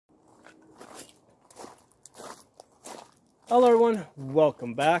Hello everyone,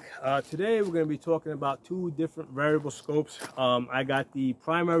 welcome back. Today we're going to be talking about two different variable scopes. I got the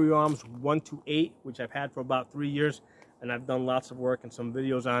primary arms 1 to 8, which I've had for about 3 years, and I've done lots of work and some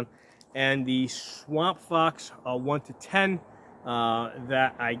videos on, and the SwampFox 1 to 10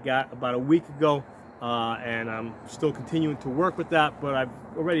 that I got about a week ago, and I'm still continuing to work with that, but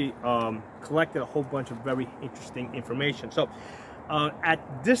I've already collected a whole bunch of very interesting information. So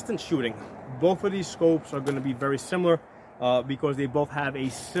at distance shooting, both of these scopes are going to be very similar. Because they both have a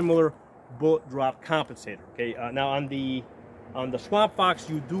similar bullet drop compensator. Okay, now on the SwampFox,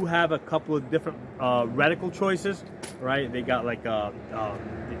 you do have a couple of different reticle choices, right? They got like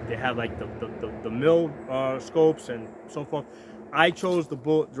they have like the mill scopes and so forth. I chose the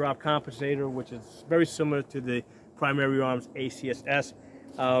bullet drop compensator, which is very similar to the primary arms acss.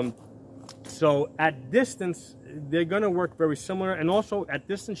 So at distance, they're going to work very similar, and also at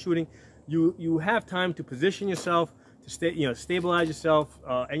distance shooting, you have time to position yourself, to stabilize yourself,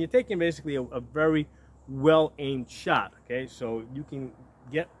 and you're taking basically a very well aimed shot. Okay, so you can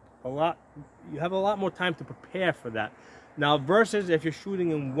get you have a lot more time to prepare for that. Now versus if you're shooting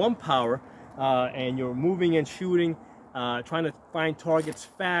in one power and you're moving and shooting, trying to find targets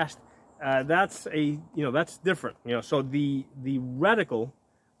fast, that's different. So the reticle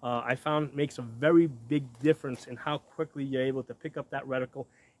I found makes a very big difference in how quickly you're able to pick up that reticle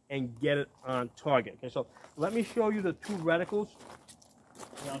and get it on target. Okay, so let me show you the two reticles.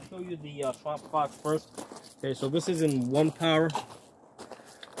 And I'll show you the SwampFox first. Okay, so this is in one power.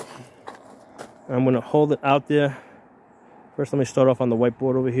 I'm gonna hold it out there. First, let me start off on the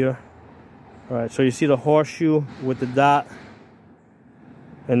whiteboard over here. All right, so you see the horseshoe with the dot,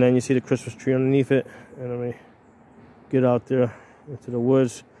 and then you see the Christmas tree underneath it. And let me get out there into the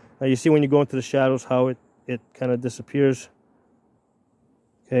woods. Now you see when you go into the shadows how it kind of disappears.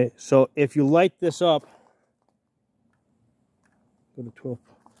 Okay, so if you light this up, go to 12.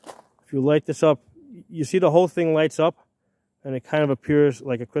 If you light this up, you see the whole thing lights up, and it kind of appears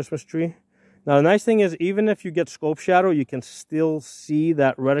like a Christmas tree. Now the nice thing is, even if you get scope shadow, you can still see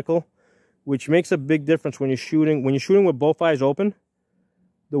that reticle, which makes a big difference when you're shooting. When you're shooting with both eyes open,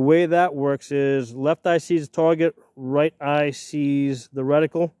 the way that works is left eye sees the target, right eye sees the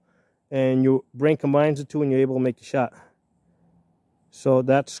reticle, and your brain combines the two, and you're able to make the shot. So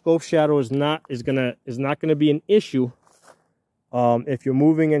that scope shadow is not gonna be an issue if you're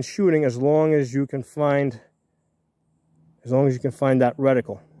moving and shooting, as long as you can find that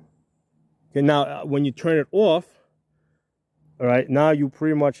reticle. Okay, now when you turn it off, all right, now you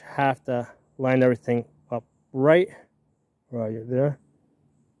pretty much have to line everything up right there,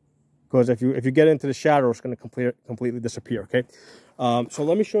 because if you get into the shadow, it's going to completely disappear. Okay, so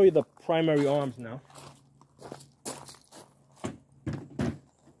let me show you the primary arms now.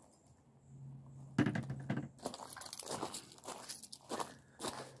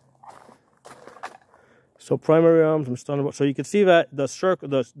 So primary arms, I'm starting about. So you can see that the circle,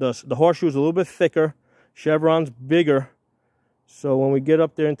 the horseshoe is a little bit thicker, chevron's bigger. So when we get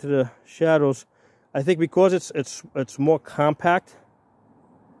up there into the shadows, I think because it's more compact,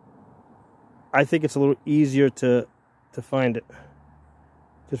 I think it's a little easier to find it.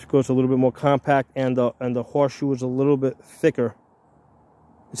 Just because it's a little bit more compact, and the horseshoe is a little bit thicker.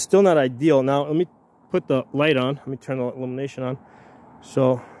 It's still not ideal. Now let me put the light on. Let me turn the illumination on.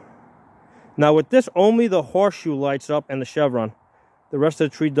 So now with this, only the horseshoe lights up and the chevron. The rest of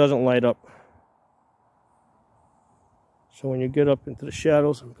the tree doesn't light up. So when you get up into the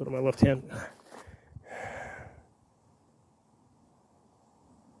shadows, I'm going to go to my left hand.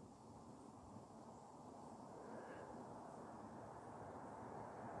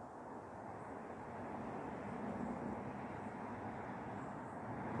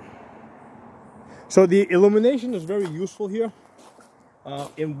 So the illumination is very useful here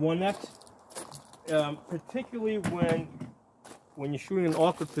in 1x. Particularly when you're shooting an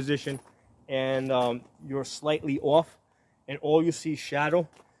awkward position and you're slightly off and all you see is shadow.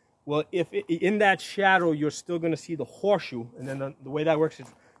 Well, if in that shadow you're still going to see the horseshoe, and then the way that works is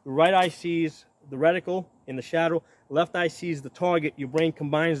the right eye sees the reticle in the shadow, left eye sees the target, your brain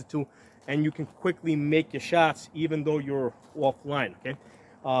combines the two, and you can quickly make your shots even though you're offline. Okay.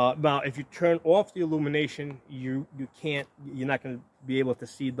 Now, if you turn off the illumination, you're not going to be able to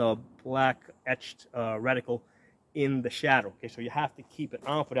see the black etched reticle in the shadow. Okay, so you have to keep it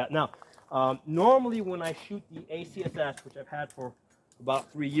on for that. Now, normally when I shoot the acss, which I've had for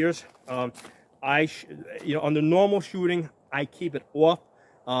about 3 years, under normal shooting, I keep it off,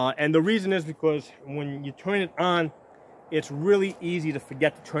 and the reason is because when you turn it on, it's really easy to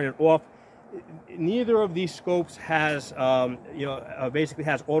forget to turn it off. neither of these scopes has, basically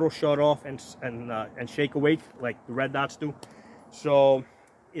has auto shut off and shake awake like the red dots do. So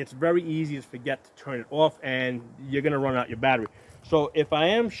it's very easy to forget to turn it off, and you're gonna run out your battery. So if I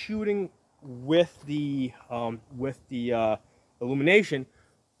am shooting with the illumination,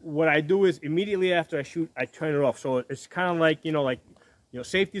 what I do is immediately after I shoot, I turn it off. So it's kind of like,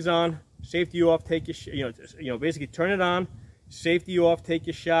 safety's on, safety off, take your, basically turn it on, safety off, take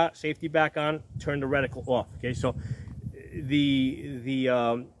your shot, safety back on, turn the reticle off. Okay, so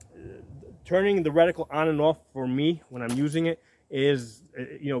the turning the reticle on and off for me when I'm using it is,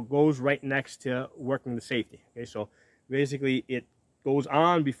 goes right next to working the safety. Okay, so basically it goes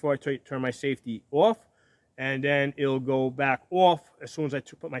on before I turn my safety off, and then it'll go back off as soon as I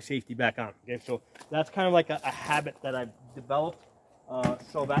put my safety back on. Okay, so that's kind of like a habit that I've developed,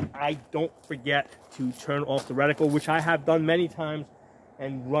 so that I don't forget to turn off the reticle, which I have done many times,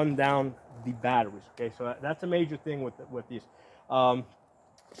 and run down the batteries. Okay, so that's a major thing with these.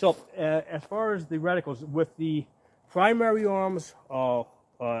 So as far as the reticles, with the primary arms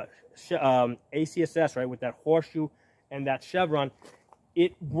ACSS, right, with that horseshoe and that chevron,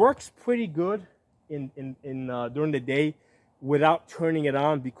 it works pretty good in during the day without turning it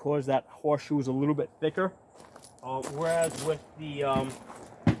on, because that horseshoe is a little bit thicker. Whereas with the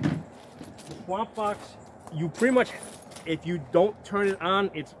SwampFox, you pretty much, if you don't turn it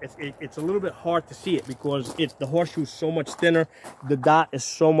on, it's a little bit hard to see it, because the horseshoe is so much thinner, the dot is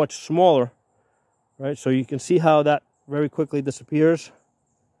so much smaller, right? So you can see how that very quickly disappears.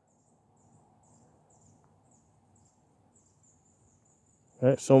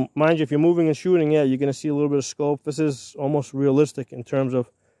 Right, so mind you, if you're moving and shooting, yeah, you're going to see a little bit of scope. This is almost realistic in terms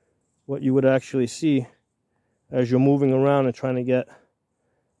of what you would actually see as you're moving around and trying to get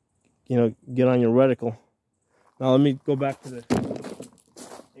on your reticle. Now let me go back to the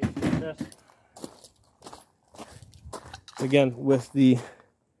acss. Again, with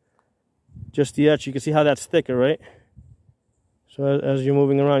just the etch, you can see how that's thicker, right? So as you're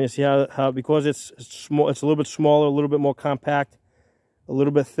moving around, you see how because it's small, it's a little bit smaller, a little bit more compact, a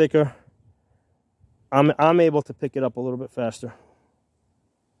little bit thicker. I'm able to pick it up a little bit faster.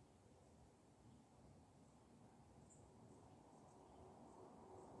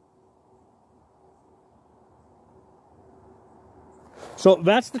 So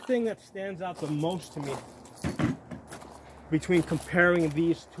that's the thing that stands out the most to me between comparing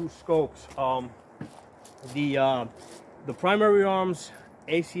these two scopes. The primary arms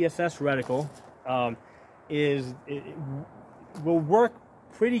ACSS reticle will work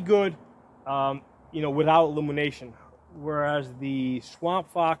pretty good, without illumination. Whereas the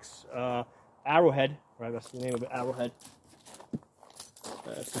SwampFox Arrowhead, right? That's the name of it, Arrowhead.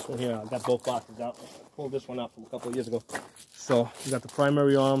 That's this one here. I got both boxes out. I pulled this one out from a couple of years ago. So you got the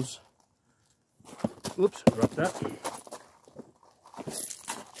primary arms. Oops, dropped that.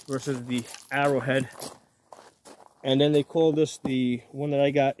 Versus the Arrowhead. And then they call this, the one that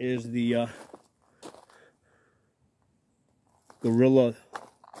I got is the Gorilla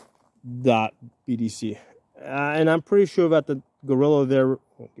 .BDC. And I'm pretty sure that the Gorilla there,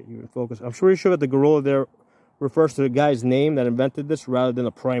 won't get you in focus. I'm pretty sure that the Gorilla there refers to the guy's name that invented this rather than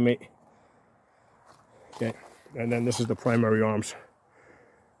a primate. Okay, and then this is the primary arms.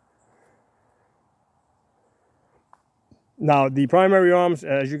 Now the primary arms,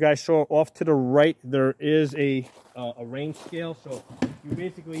 as you guys saw off to the right, there is a range scale. So you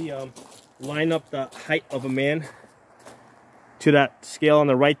basically line up the height of a man to that scale on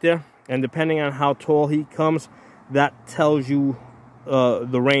the right there, and depending on how tall he comes, that tells you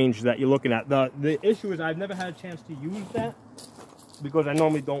the range that you're looking at. The issue is I've never had a chance to use that, because I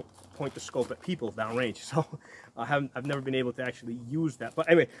normally don't point the scope at people downrange, so I've never been able to actually use that. But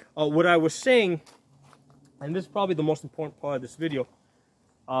anyway, what I was saying, and this is probably the most important part of this video,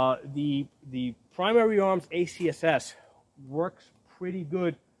 the primary arms ACSS works pretty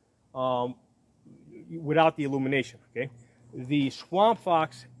good without the illumination. Okay, the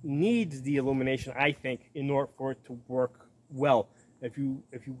SwampFox needs the illumination, I think, in order for it to work well. If you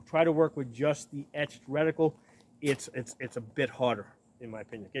try to work with just the etched reticle, it's a bit harder, in my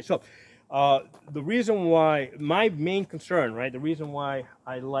opinion. Okay, so the reason why, my main concern, right, the reason why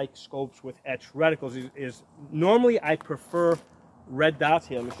I like scopes with etched reticles is normally I prefer red dots.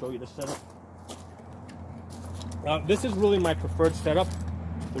 Here, let me show you the setup. This is really my preferred setup,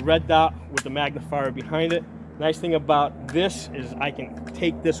 the red dot with the magnifier behind it. Nice thing about this is I can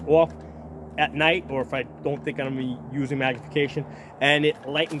take this off at night, or if I don't think I'm going to be using magnification, and it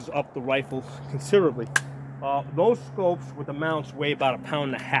lightens up the rifle considerably. Those scopes with the mounts weigh about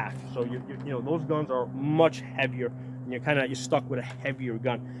 1.5 pounds, so you know those guns are much heavier, and you're stuck with a heavier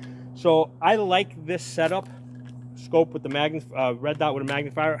gun. So I like this setup, scope with the red dot with a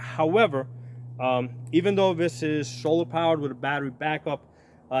magnifier. However, even though this is solar powered with a battery backup,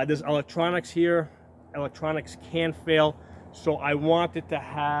 there's electronics here. Electronics can fail. So I wanted to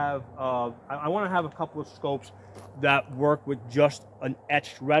have, I want to have a couple of scopes that work with just an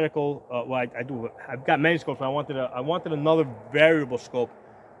etched reticle. Well, I've got many scopes, but I wanted another variable scope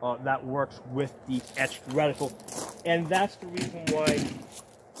that works with the etched reticle, and that's the reason why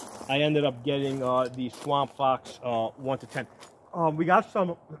I ended up getting the SwampFox 1 to 10. We got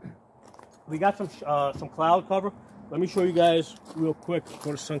some cloud cover. Let me show you guys real quick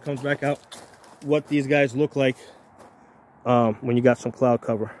before the sun comes back out what these guys look like when you got some cloud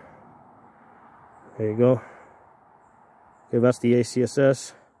cover. There you go. Okay, that's the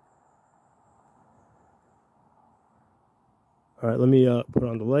acss. All right, let me put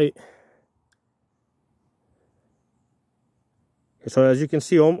on the light. So as you can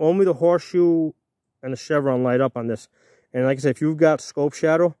see, only the horseshoe and the chevron light up on this. And like I said, if you've got scope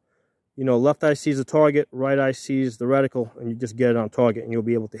shadow, you know, left eye sees the target, right eye sees the reticle, and you just get it on target and you'll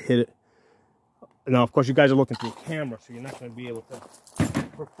be able to hit it. Now, of course, you guys are looking through a camera, so you're not going to be able to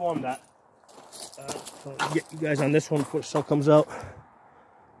perform that. So get you guys on this one before the sun comes out.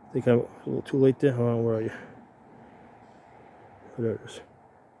 I think I'm a little too late there. Hold on, where are you? Oh, there it is.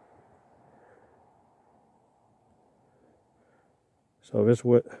 So this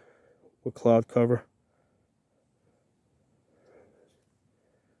with cloud cover.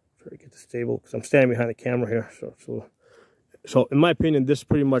 Try to get this stable because I'm standing behind the camera here. So in my opinion, this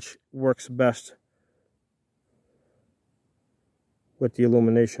pretty much works best with the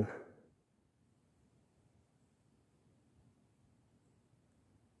illumination.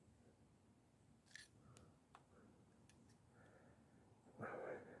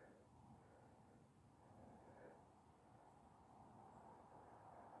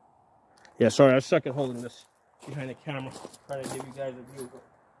 Yeah, sorry, I was stuck at holding this behind the camera, trying to give you guys a view.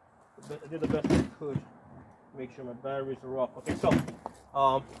 But I did the best I could to make sure my batteries are off. Okay, so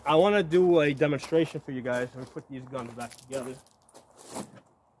I want to do a demonstration for you guys. Let me put these guns back together.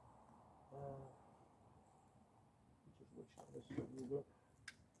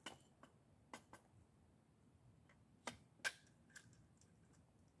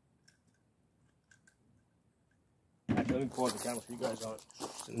 Actually, let me pause the camera so you guys aren't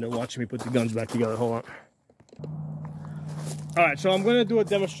sitting there watching me put the guns back together. Hold on. All right, so I'm going to do a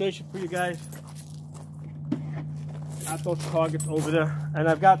demonstration for you guys at those targets over there. And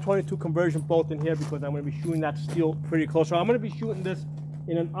I've got 22 conversion bolt in here because I'm going to be shooting that steel pretty close. So I'm going to be shooting this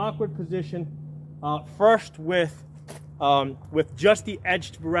in an awkward position. First with just the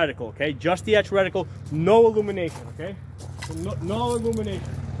edged reticle, okay? Just the edged reticle, no illumination, okay? So no illumination.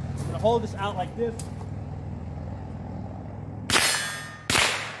 I'm going to hold this out like this.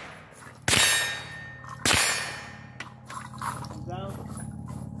 Down.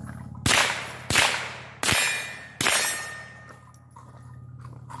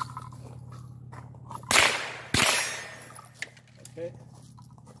 Okay.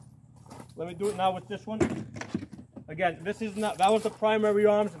 Let me do it now with this one. Again, this is not, that was the primary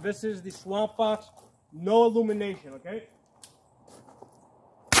arms. This is the SwampFox. No illumination, okay?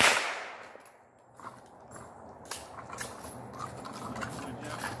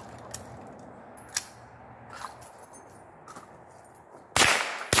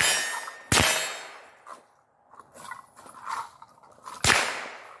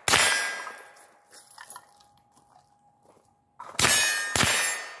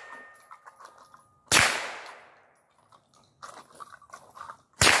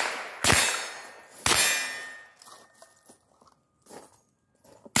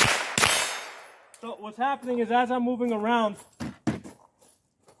 So what's happening is as I'm moving around,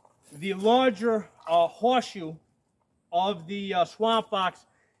 the larger horseshoe of the SwampFox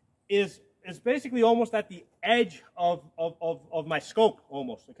is basically almost at the edge of my scope,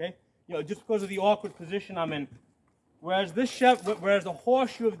 almost, okay? You know, just because of the awkward position I'm in. Whereas whereas the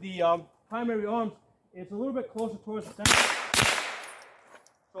horseshoe of the primary arms, it's a little bit closer towards the center.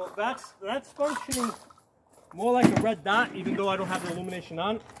 So that's functioning more like a red dot, even though I don't have the illumination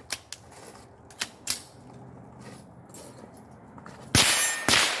on.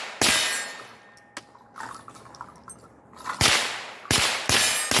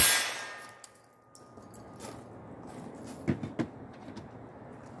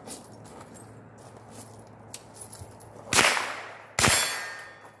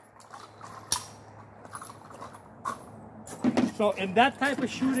 So in that type of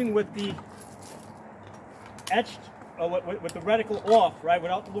shooting with the etched, with the reticle off, right,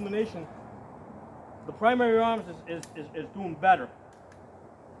 without illumination, the primary arms is doing better.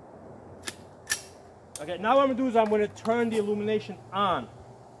 Okay, now what I'm going to do is I'm going to turn the illumination on.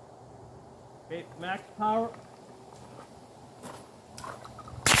 Okay, max power.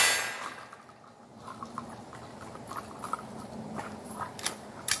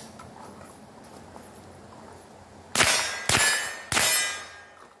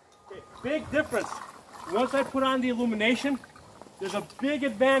 Okay, big difference. Once I put on the illumination, there's a big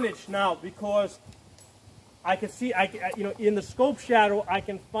advantage now because I can see, you know, in the scope shadow, I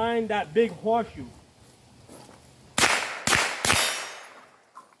can find that big horseshoe.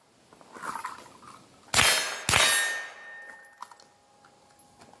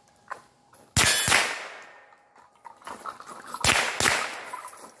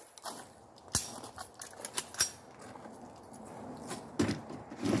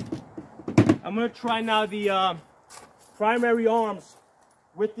 I'm going to try now the primary arms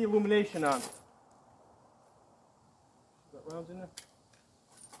with the illumination on. Got rounds in there?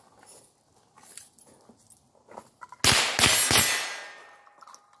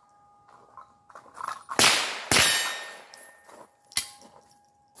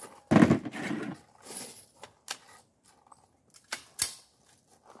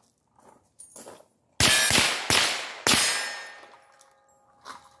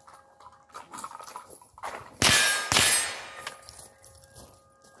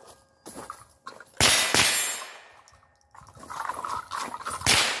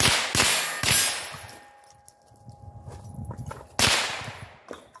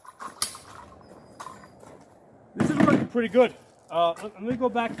 This is working pretty good. Let me go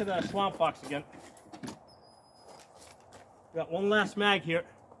back to the SwampFox again. Got one last mag here.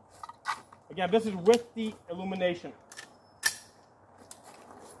 Again, this is with the illumination.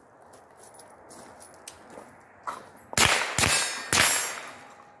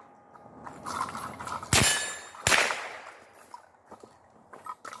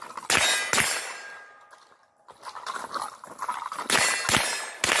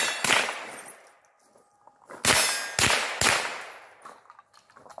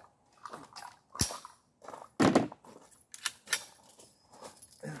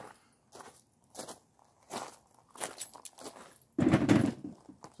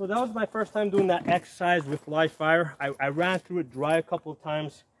 So that was my first time doing that exercise with live fire. I ran through it dry a couple of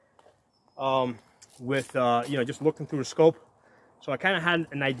times with, you know, just looking through the scope. So I kind of had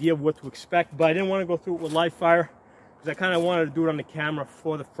an idea of what to expect, but I didn't want to go through it with live fire because I kind of wanted to do it on the camera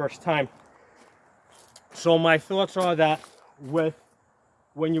for the first time. So my thoughts are that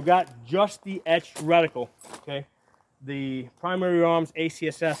when you got just the etched reticle, okay, the primary arms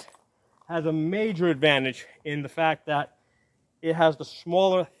acss has a major advantage in the fact that it has the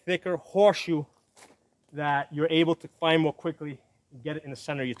smaller, thicker horseshoe that you're able to find more quickly and get it in the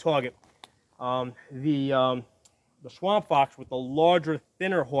center of your target. The SwampFox with the larger,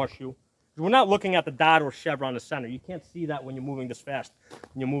 thinner horseshoe, we're not looking at the dot or chevron in the center. You can't see that when you're moving this fast,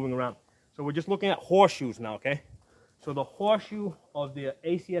 when you're moving around. So we're just looking at horseshoes now, okay? So the horseshoe of the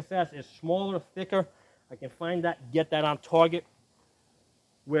acss is smaller, thicker. I can find that, get that on target.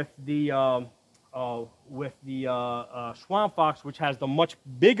 With the SwampFox, which has the much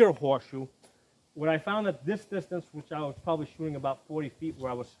bigger horseshoe, what I found at this distance, which I was probably shooting about 40 feet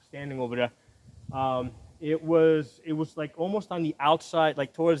where I was standing over there, it was like almost on the outside,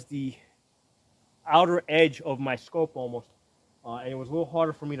 like towards the outer edge of my scope almost, and it was a little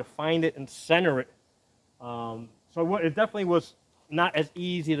harder for me to find it and center it. So it definitely was not as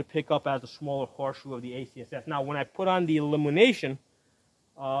easy to pick up as the smaller horseshoe of the acss. Now, when I put on the illumination,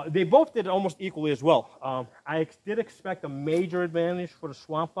 they both did almost equally as well. I did expect a major advantage for the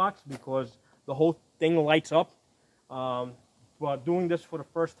SwampFox because the whole thing lights up. But doing this for the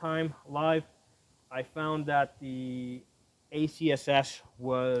first time live, I found that the acss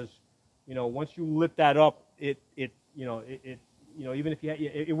was, you know, once you lit that up, it even if you had,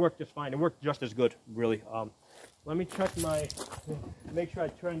 it worked just fine. It worked just as good, really. Let me check make sure I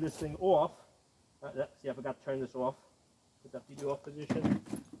turn this thing off. See, I forgot to turn this off. Put that video off position.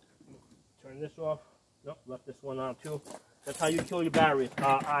 Turn this off. Nope, left this one on too. That's how you kill your batteries.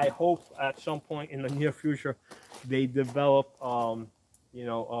 I hope at some point in the near future they develop, you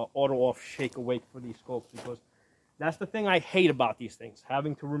know, auto off, shake awake for these scopes, because that's the thing I hate about these things.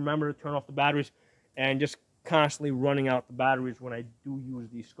 Having to remember to turn off the batteries and just constantly running out the batteries when I do use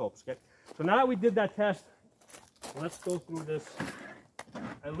these scopes. Okay. So now that we did that test, let's go through this.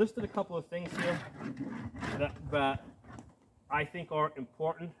 I listed a couple of things here that I think are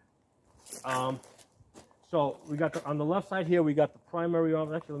important. So we got on the left side here, we got the primary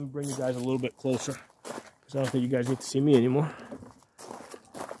arms. Actually, let me bring you guys a little bit closer because I don't think you guys need to see me anymore.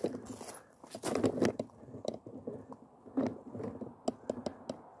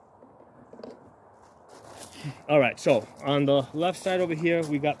 All right, so on the left side over here,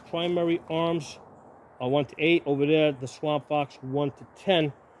 we got primary arms 1 to 8. Over there, the SwampFox 1 to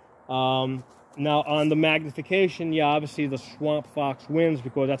 10. Now on the magnification, yeah, obviously the SwampFox wins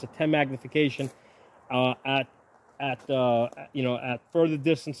because that's a 10 magnification. At further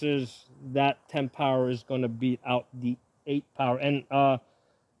distances, that 10 power is going to beat out the 8 power. And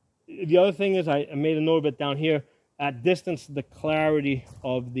the other thing is, I made a note of it down here. At distance, the clarity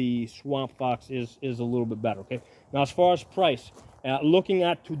of the SwampFox is a little bit better. Okay. Now, as far as price, looking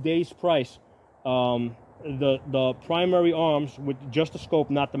at today's price, the primary arms with just the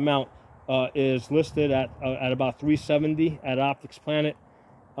scope, not the mount, is listed at about $370 at Optics Planet.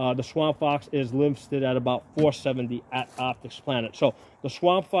 The SwampFox is listed at about $470 at Optics Planet. So the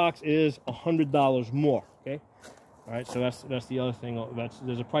SwampFox is $100 more. Okay. All right. So that's the other thing.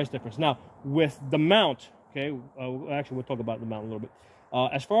 There's a price difference. Now with the mount. Okay, actually, we'll talk about the mount a little bit.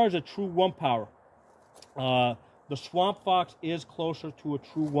 As far as a true 1 power, the SwampFox is closer to a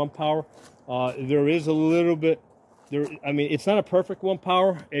true 1 power. There is a little bit, I mean, it's not a perfect 1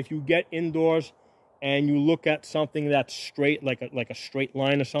 power. If you get indoors and you look at something that's straight, like a straight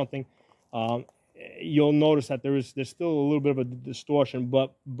line or something, you'll notice that there's still a little bit of a distortion.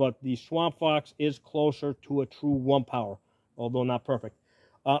 But the SwampFox is closer to a true 1 power, although not perfect.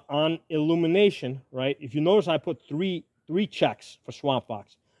 On illumination, right? If you notice, I put three checks for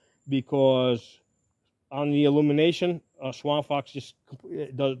SwampFox because on the illumination, SwampFox just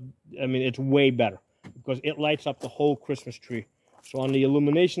does. I mean, it's way better because it lights up the whole Christmas tree. So on the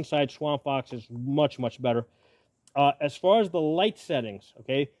illumination side, SwampFox is much better. As far as the light settings,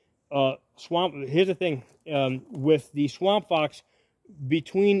 okay, here's the thing with the SwampFox,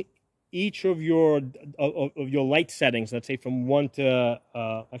 between each of your light settings, let's say from 1 to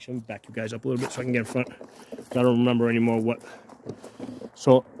actually, let me back you guys up a little bit so I can get in front. I don't remember anymore what.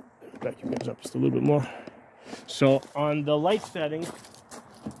 So back you guys up just a little bit more. So on the light settings,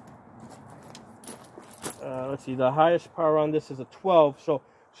 let's see, the highest power on this is a 12. So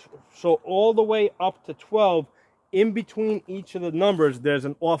all the way up to 12, in between each of the numbers, there's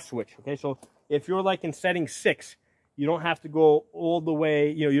an off switch. Okay, so if you're like in setting 6. You don't have to go all the way,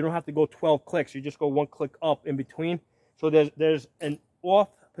 you don't have to go 12 clicks. You just go 1 click up in between. So there's an off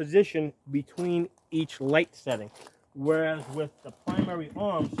position between each light setting. Whereas with the primary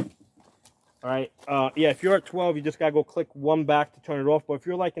arms, all right, yeah, if you're at 12, you just got to go click 1 back to turn it off. But if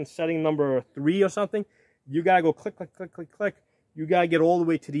you're like in setting number 3 or something, you got to go click. You got to get all the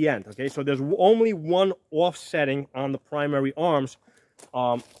way to the end, okay? So there's only 1 off setting on the primary arms.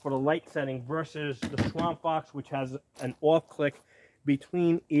 For the light setting versus the SwampFox, which has an off click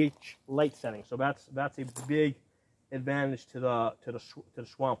between each light setting. So that's a big advantage to the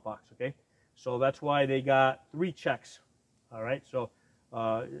SwampFox. Okay, so that's why they got 3 checks. All right, so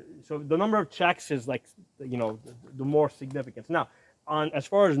the number of checks is like the more significance. Now, as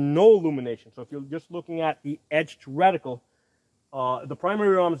far as no illumination, so if you're just looking at the edged reticle, the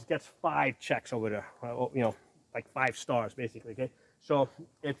primary arms gets 5 checks over there. Like 5 stars basically. Okay. So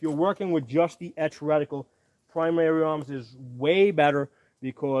if you're working with just the etch reticle, primary arms is way better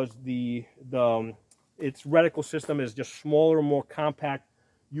because its reticle system is just smaller, more compact.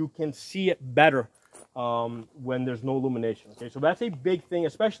 You can see it better when there's no illumination. Okay, so that's a big thing,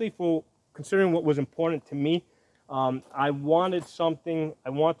 especially for considering what was important to me. I wanted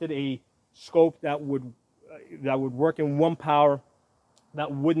a scope that would work in 1 power,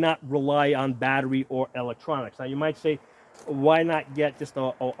 that would not rely on battery or electronics. Now you might say, why not get just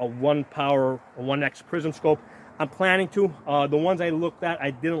a 1 power, a 1X prism scope? I'm planning to. The ones I looked at,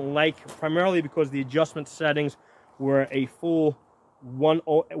 I didn't like, primarily because the adjustment settings were a full 1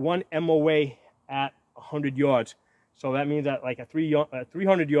 MOA at 100 yards. So that means that like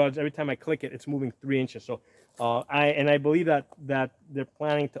 300 yards, every time I click it, it's moving 3 inches. So I believe that they're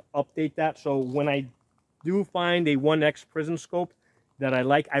planning to update that. So when I do find a 1X prism scope that I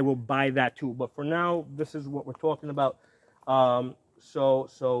like, I will buy that too. But for now, this is what we're talking about. That's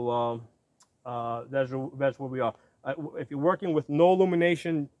where we are. If you're working with no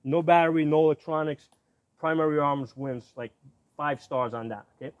illumination, no battery, no electronics, primary arms wins like 5 stars on that.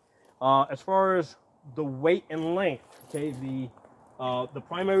 Okay. As far as the weight and length, okay, the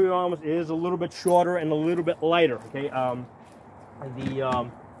primary arms is a little bit shorter and a little bit lighter. Okay. The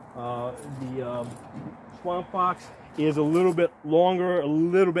SwampFox is a little bit longer, a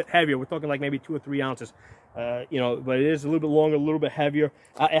little bit heavier. We're talking like maybe 2 or 3 ounces. But it is a little bit longer, a little bit heavier.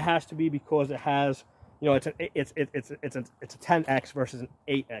 It has to be because it has, it's a 10X versus an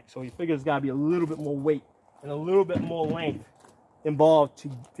 8X. So you figure there's got to be a little bit more weight and a little bit more length involved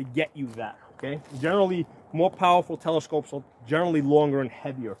to get you that. Okay. Generally, more powerful telescopes are generally longer and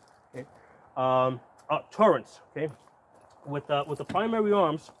heavier. Okay. turrets. Okay, with the primary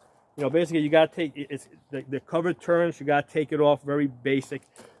arms, you know, basically you got to take it's the covered turrets. You got to take it off. Very basic.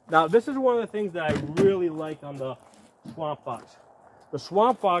 Now this is one of the things that I really like on the SwampFox. The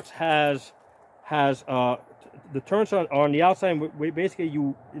SwampFox has the turrets are on the outside. Basically,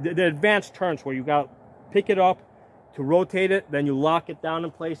 the advanced turrets where you got to pick it up to rotate it, then you lock it down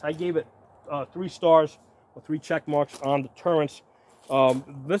in place. I gave it 3 stars or 3 check marks on the turrets.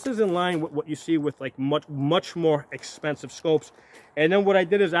 This is in line with what you see with like much more expensive scopes. And then what I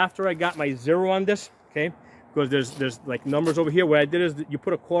did is, after I got my 0 on this, okay, because there's like numbers over here, what I did is you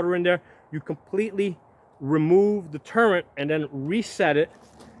put a quarter in there, you completely remove the turret and then reset it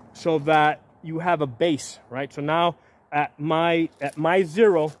so that you have a base, right? So now at my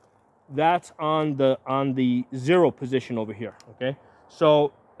 0, that's on the 0 position over here, okay?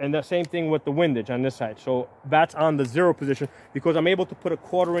 So, and the same thing with the windage on this side. So that's on the 0 position, because I'm able to put a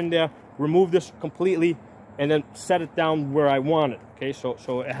quarter in there, remove this completely, and then set it down where I want it, okay?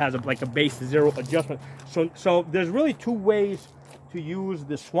 So it has like a base 0 adjustment. So there's really 2 ways to use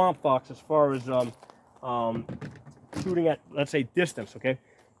the SwampFox as far as shooting at, let's say, distance, okay?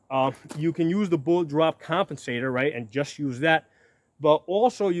 You can use the bullet drop compensator, right, and just use that. But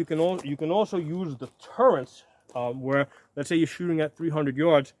also you can also use the turrets, where, let's say, you're shooting at 300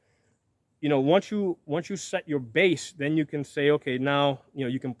 yards. You know, once you set your base, then you can say, okay, now, you know,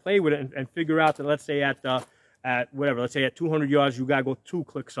 you can play with it and figure out that, let's say at whatever, let's say at 200 yards you gotta go 2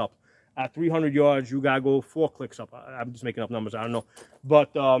 clicks up. At 300 yards you gotta go 4 clicks up. I'm just making up numbers, I don't know.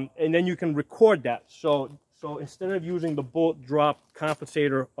 But and then you can record that. So instead of using the bullet drop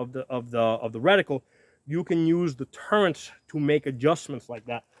compensator of the reticle, you can use the turrets to make adjustments like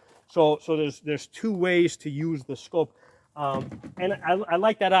that. So there's 2 ways to use the scope, and I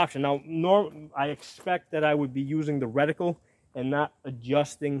like that option. Now, I expect that I would be using the reticle and not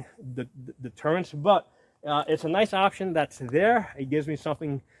adjusting the turrets, but it's a nice option that's there. It gives me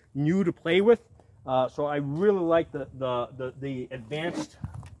something new to play with. So I really like the advanced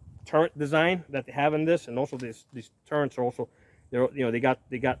turret design that they have in this, and also these turrets are also, they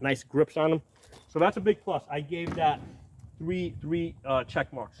got nice grips on them. So that's a big plus. I gave that three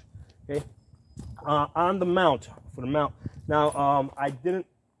check marks. Okay. On the mount, for the mount. Now I didn't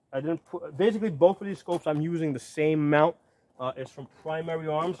put, basically both of these scopes I'm using the same mount. It's from Primary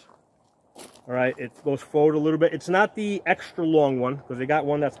Arms. All right, it goes forward a little bit. It's not the extra long one, because they got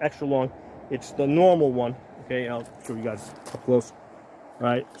one that's extra long. It's the normal one. Okay, I'll show you guys up close. All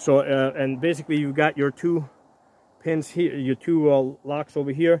right, so and basically you've got your 2 pins here, your 2 locks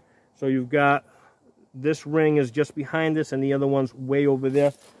over here. So you've got this ring is just behind this, and the other one's way over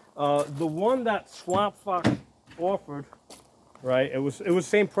there. The one that SwampFox offered, right? It was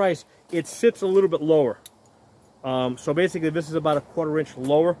same price. It sits a little bit lower. So basically, this is about a 1/4 inch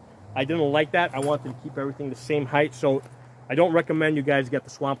lower. I didn't like that. I wanted to keep everything the same height. So I don't recommend you guys get the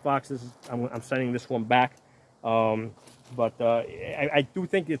SwampFox. I'm sending this one back. But I do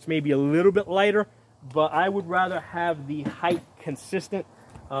think it's maybe a little bit lighter, but I would rather have the height consistent.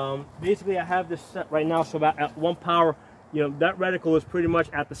 Basically, I have this set right now, so about at 1 power, you know, that reticle is pretty much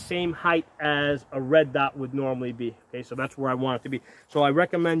at the same height as a red dot would normally be. Okay, so that's where I want it to be. So I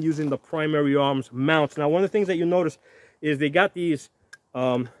recommend using the Primary Arms mounts. Now, one of the things that you notice is they got these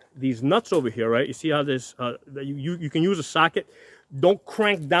nuts over here, right? You see how this, you can use a socket. Don't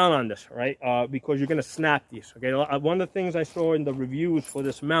crank down on this, right? Because you're gonna snap these, okay? One of the things I saw in the reviews for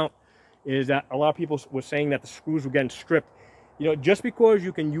this mount is that a lot of people were saying that the screws were getting stripped. You know, just because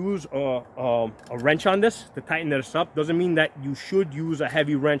you can use a wrench on this to tighten this up doesn't mean that you should use a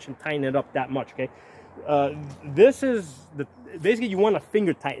heavy wrench and tighten it up that much, okay? This is, basically you want to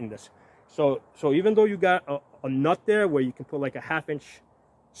finger tighten this. So even though you got a nut there where you can put like a 1/2 inch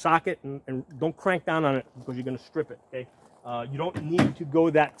socket, and don't crank down on it because you're going to strip it, okay? You don't need to go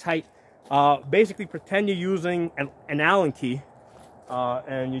that tight. Basically pretend you're using an Allen key,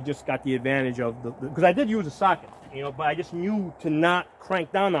 and you just got the advantage of because I did use a socket, you know, but I just knew to not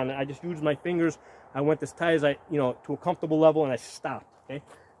crank down on it. I just used my fingers. I went as tight as to a comfortable level, and I stopped, okay?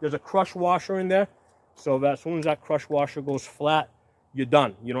 There's a crush washer in there, so that as soon as that crush washer goes flat, you're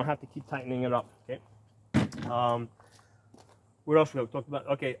done. You don't have to keep tightening it up, okay? What else we have talked about?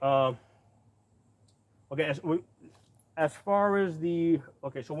 Okay, okay, as far as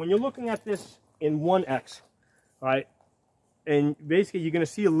so when you're looking at this in 1x, all right, and basically you're going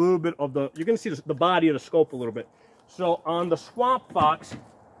to see a little bit of you're going to see the body of the scope a little bit. So on the SwampFox,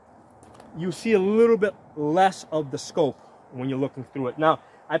 you see a little bit less of the scope when you're looking through it. Now,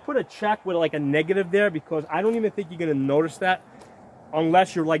 I put a check with like a negative there because I don't even think you're going to notice that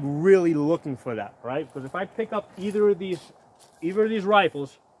unless you're like really looking for that, right? Because if I pick up either of these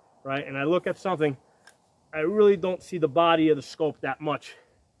rifles, right, and I look at something, I really don't see the body of the scope that much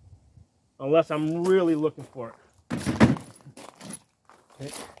unless I'm really looking for it.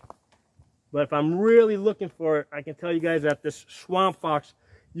 Okay. But if I'm really looking for it, I can tell you guys that this SwampFox,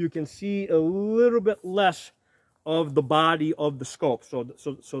 you can see a little bit less of the body of the scope. So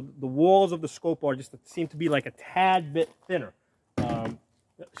the walls of the scope are just seem to be like a tad bit thinner.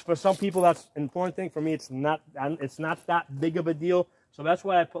 For some people, that's an important thing. For me, it's not that big of a deal. So that's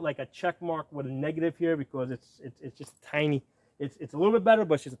why I put like a check mark with a negative here, because it's just tiny. It's a little bit better,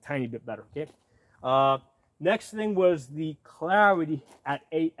 but it's just a tiny bit better. Okay. Next thing was the clarity at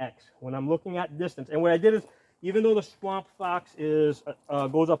 8x when I'm looking at distance. And what I did is, even though the SwampFox is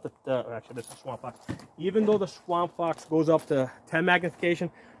goes up to actually this is SwampFox. Even though the SwampFox goes up to 10 magnification,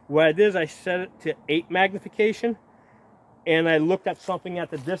 what I did is I set it to 8 magnification, and I looked at something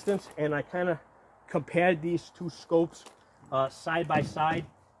at the distance, and I kind of compared these two scopes side by side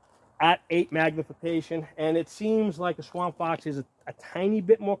at 8 magnification, and it seems like the SwampFox is a tiny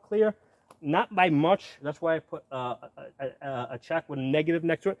bit more clear. Not by much. That's why I put a check with a negative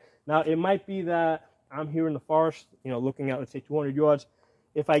next to it. Now, it might be that I'm here in the forest, you know, looking at, let's say, 200 yards.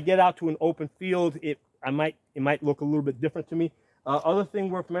 If I get out to an open field, it might look a little bit different to me. Other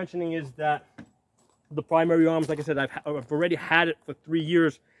thing worth mentioning is that the primary arms, like I said, I've already had it for 3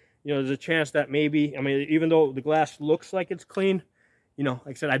 years. You know, there's a chance that maybe, I mean, even though the glass looks like it's clean, you know,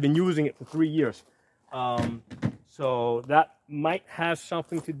 like I said, I've been using it for 3 years. So that might have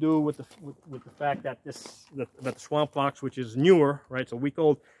something to do with the fact that the SwampFox, which is newer, right, it's a week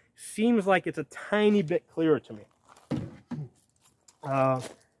old, seems like it's a tiny bit clearer to me.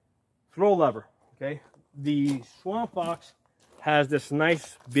 Throw lever, okay? The SwampFox has this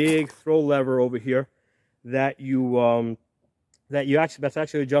nice big throw lever over here that that's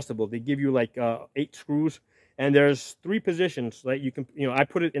actually adjustable. They give you like 8 screws, and there's 3 positions that you can, you know, I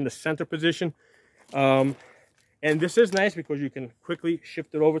put it in the center position. And this is nice because you can quickly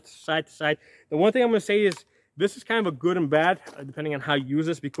shift it over to side. The one thing I'm going to say is this is kind of a good and bad, depending on how you use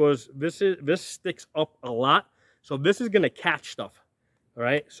this, because this sticks up a lot. So this is going to catch stuff, all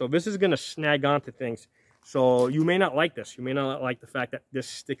right? So this is going to snag onto things. So you may not like this. You may not like the fact that this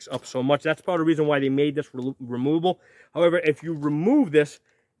sticks up so much. That's part of the reason why they made this removable. However, if you remove this,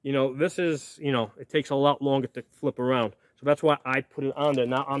 you know, this is, you know, it takes a lot longer to flip around. So that's why I put it on there.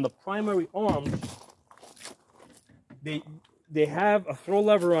 Now, on the primary arms, they have a throw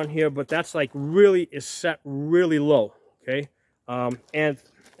lever on here, but that's like really is set really low, okay? And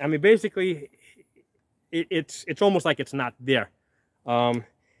I mean, basically, it's almost like it's not there.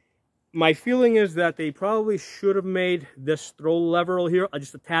 My feeling is that they probably should have made this throw lever here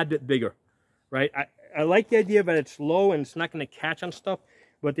just a tad bit bigger, right? I like the idea that it's low and it's not going to catch on stuff,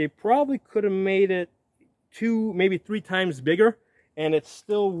 but they probably could have made it 2, maybe 3 times bigger, and it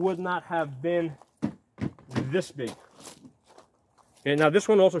still would not have been this big. Okay, now this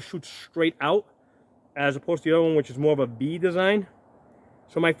one also shoots straight out, as opposed to the other one, which is more of a V design.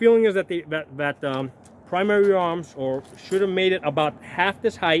 So my feeling is that primary arms should have made it about half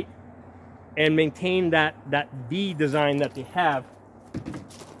this height and maintain that V design that they have.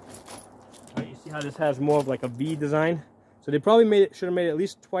 Right, you see how this has more of like a V design? So they probably should have made it at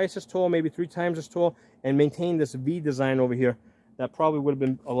least twice as tall, maybe 3 times as tall, and maintain this V design over here. That probably would have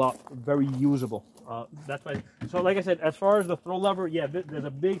been very usable. That's why. So like I said, as far as the throw lever, yeah, there's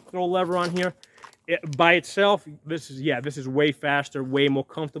a big throw lever on here. By itself, this is way faster, way more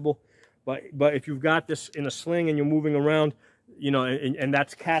comfortable. But if you've got this in a sling and you're moving around, you know, and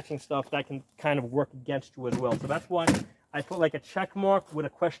that's catching stuff, that can kind of work against you as well. So that's why I put like a check mark with a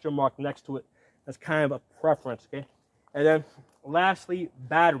question mark next to it. That's kind of a preference, okay? And then lastly,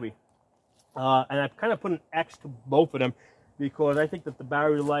 battery. And I've kind of put an X to both of them, because I think that the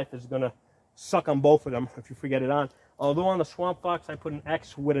battery life is going to suck on both of them if you forget it on. Although on the SwampFox, I put an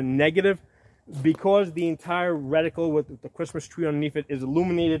X with a negative, because the entire reticle with the Christmas tree underneath it is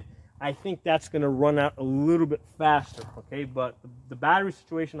illuminated. I think that's going to run out a little bit faster, okay? But the battery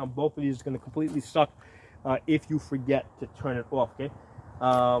situation on both of these is going to completely suck if you forget to turn it off, okay?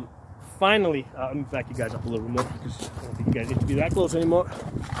 Finally, let me back you guys up a little bit more, because I don't think you guys need to be that close anymore.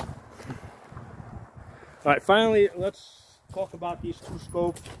 All right, finally, let's talk about these 2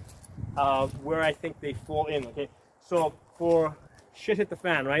 scopes, where I think they fall in, okay? So for shit hit the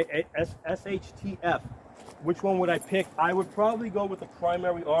fan, right? SHTF. Which one would I pick? I would probably go with the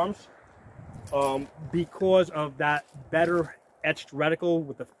primary arms, because of that better etched reticle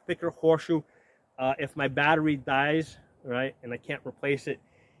with the thicker horseshoe. If my battery dies, right, and I can't replace it,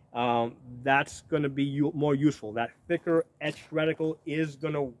 that's going to be more useful. That thicker etched reticle is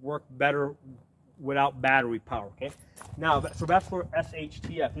going to work better without battery power, okay? Now, so that's for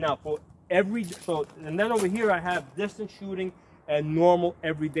SHTF. Now, for and then over here I have distance shooting and normal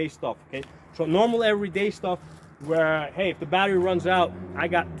everyday stuff. Okay, so normal everyday stuff where, hey, if the battery runs out, I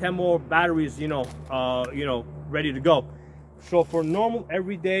got 10 more batteries, ready to go. So for normal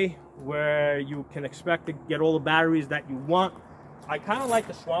everyday, where you can expect to get all the batteries that you want, I kind of like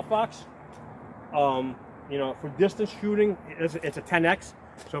the SwampFox. For distance shooting, it's a 10x.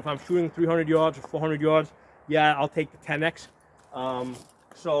 So if I'm shooting 300 yards or 400 yards, yeah, I'll take the 10x.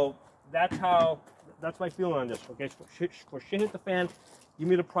 So that's my feeling on this. Okay, so for shit hit the fan, give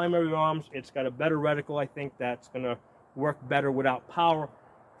me the primary arms. It's got a better reticle, I think, that's gonna work better without power.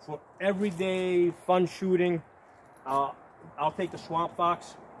 For everyday fun shooting, I'll take the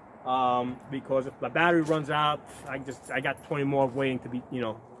SwampFox, because if my battery runs out, I got 20 more waiting to be,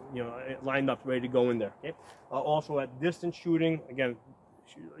 lined up, ready to go in there. Okay. Also at distance shooting, again,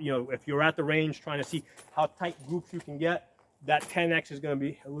 if you're at the range trying to see how tight groups you can get, that 10x is going to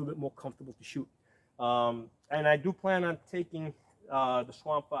be a little bit more comfortable to shoot. And I do plan on taking the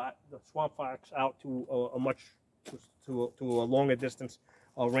SwampFox out to a longer distance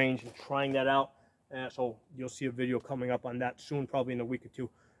range and trying that out. So you'll see a video coming up on that soon, probably in a week or two,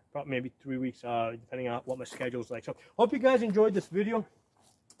 probably maybe 3 weeks, depending on what my schedule is like. So hope you guys enjoyed this video.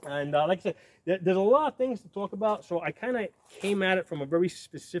 And like I said, there's a lot of things to talk about, so I kind of came at it from a very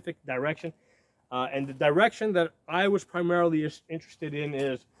specific direction. And the direction that I was primarily interested in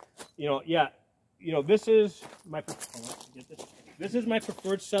is, this is my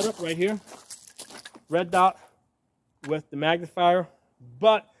preferred setup right here. Red dot with the magnifier.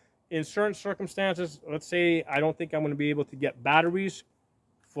 But in certain circumstances, let's say I don't think I'm going to be able to get batteries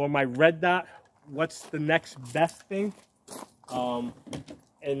for my red dot. What's the next best thing?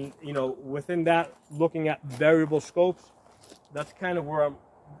 And within that, looking at variable scopes, that's kind of where I'm,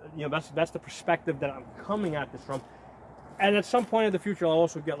 that's the perspective that I'm coming at this from. And at some point in the future, I'll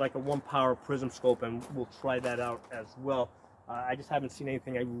also get like a 1-power prism scope, and we'll try that out as well. I just haven't seen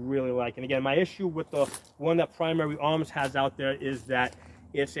anything I really like. And again, my issue with the one that Primary Arms has out there is that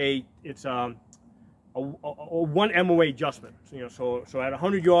it's a 1 MOA adjustment. So at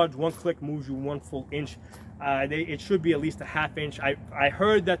 100 yards, 1 click moves you 1 full inch. It should be at least a ½ inch. I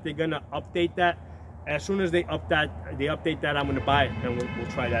heard that they're gonna update that. As soon as they update that, I'm gonna buy it, and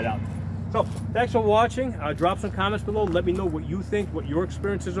we'll try that out. So thanks for watching. Drop some comments below. Let me know what you think, what your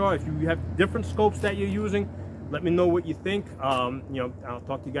experiences are. If you have different scopes that you're using, let me know what you think. I'll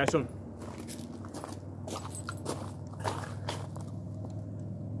talk to you guys soon.